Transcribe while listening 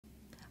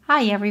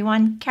Hi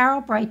everyone,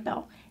 Carol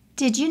Brightbill.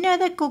 Did you know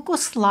that Google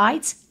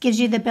Slides gives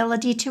you the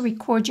ability to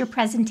record your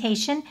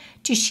presentation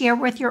to share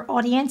with your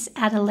audience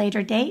at a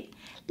later date?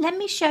 Let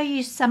me show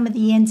you some of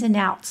the ins and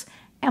outs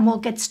and we'll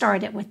get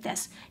started with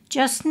this.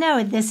 Just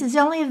know this is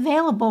only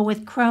available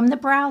with Chrome the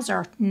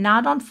browser,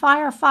 not on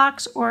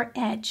Firefox or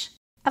Edge.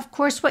 Of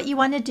course, what you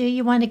want to do,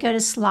 you want to go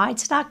to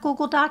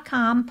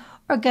slides.google.com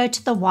or go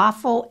to the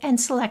waffle and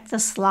select the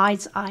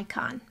slides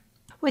icon.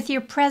 With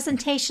your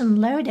presentation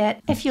loaded,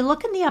 if you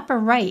look in the upper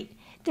right,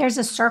 there's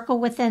a circle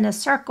within a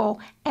circle,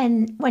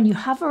 and when you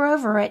hover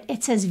over it,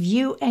 it says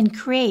View and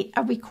Create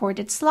a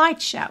Recorded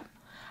Slideshow.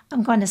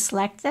 I'm going to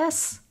select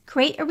this.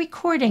 Create a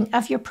recording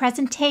of your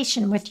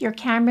presentation with your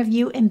camera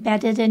view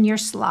embedded in your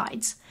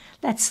slides.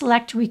 Let's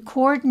select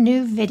Record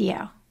New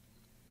Video.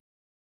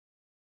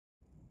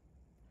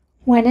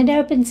 When it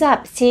opens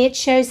up, see it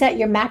shows that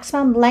your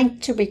maximum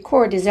length to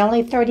record is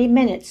only 30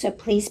 minutes, so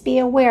please be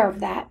aware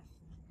of that.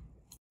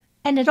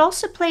 And it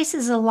also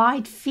places a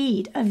live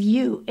feed of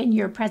you in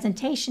your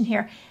presentation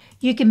here.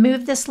 You can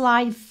move this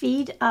live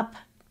feed up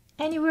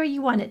anywhere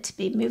you want it to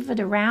be. Move it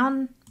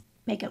around,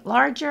 make it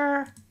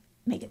larger,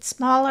 make it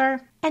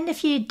smaller. And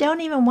if you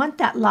don't even want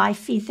that live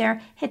feed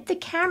there, hit the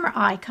camera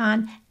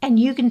icon and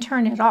you can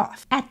turn it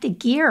off. At the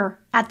gear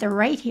at the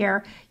right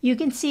here, you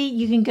can see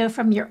you can go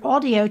from your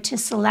audio to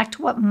select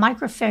what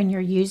microphone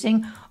you're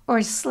using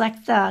or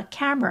select the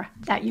camera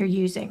that you're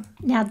using.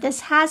 Now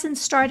this hasn't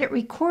started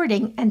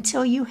recording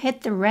until you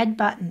hit the red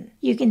button.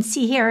 You can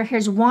see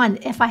here's one.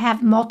 If I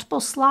have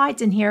multiple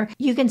slides in here,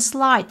 you can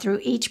slide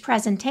through each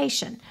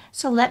presentation.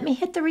 So let me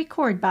hit the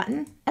record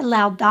button.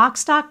 Allow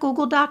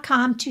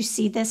docs.google.com to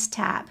see this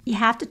tab. You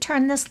have to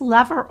turn this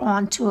lever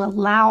on to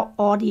allow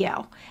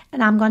audio.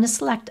 And I'm going to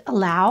select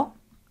allow.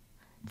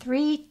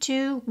 3,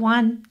 2,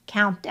 1,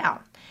 countdown.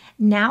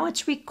 Now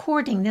it's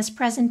recording this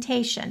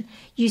presentation.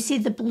 You see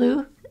the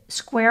blue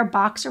square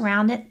box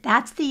around it?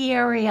 That's the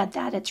area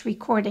that it's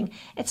recording.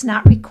 It's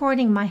not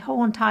recording my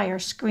whole entire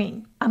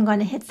screen. I'm going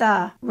to hit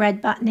the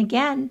red button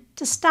again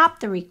to stop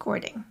the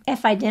recording.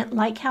 If I didn't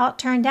like how it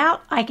turned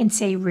out, I can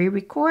say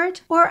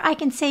re-record or I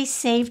can say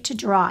save to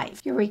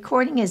drive. Your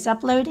recording is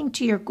uploading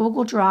to your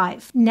Google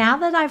Drive. Now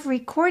that I've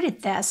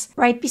recorded this,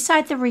 right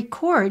beside the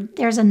record,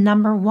 there's a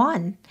number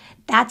 1.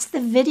 That's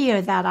the video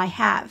that I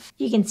have.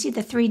 You can see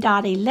the 3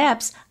 dot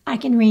ellipse. I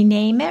can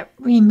rename it,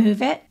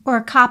 remove it,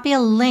 or copy a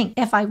link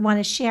if I want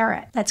to share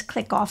it. Let's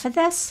click off of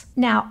this.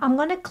 Now I'm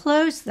going to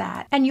close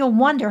that and you'll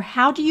wonder,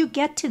 how do you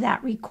get to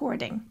that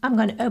recording? I'm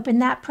going to open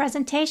that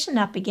presentation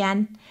up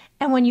again.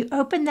 And when you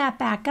open that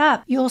back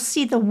up, you'll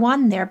see the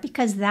 1 there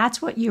because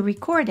that's what you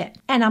recorded.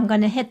 And I'm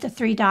going to hit the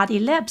 3 dot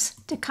ellipse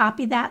to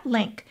copy that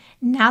link.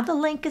 Now the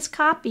link is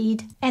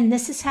copied, and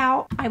this is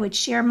how I would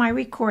share my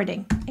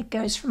recording. It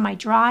goes from my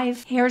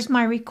drive. Here's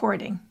my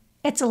recording.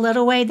 It's a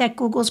little way that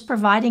Google's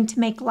providing to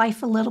make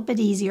life a little bit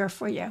easier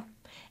for you.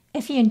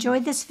 If you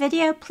enjoyed this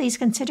video, please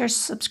consider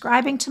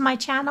subscribing to my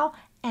channel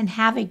and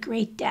have a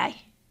great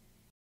day.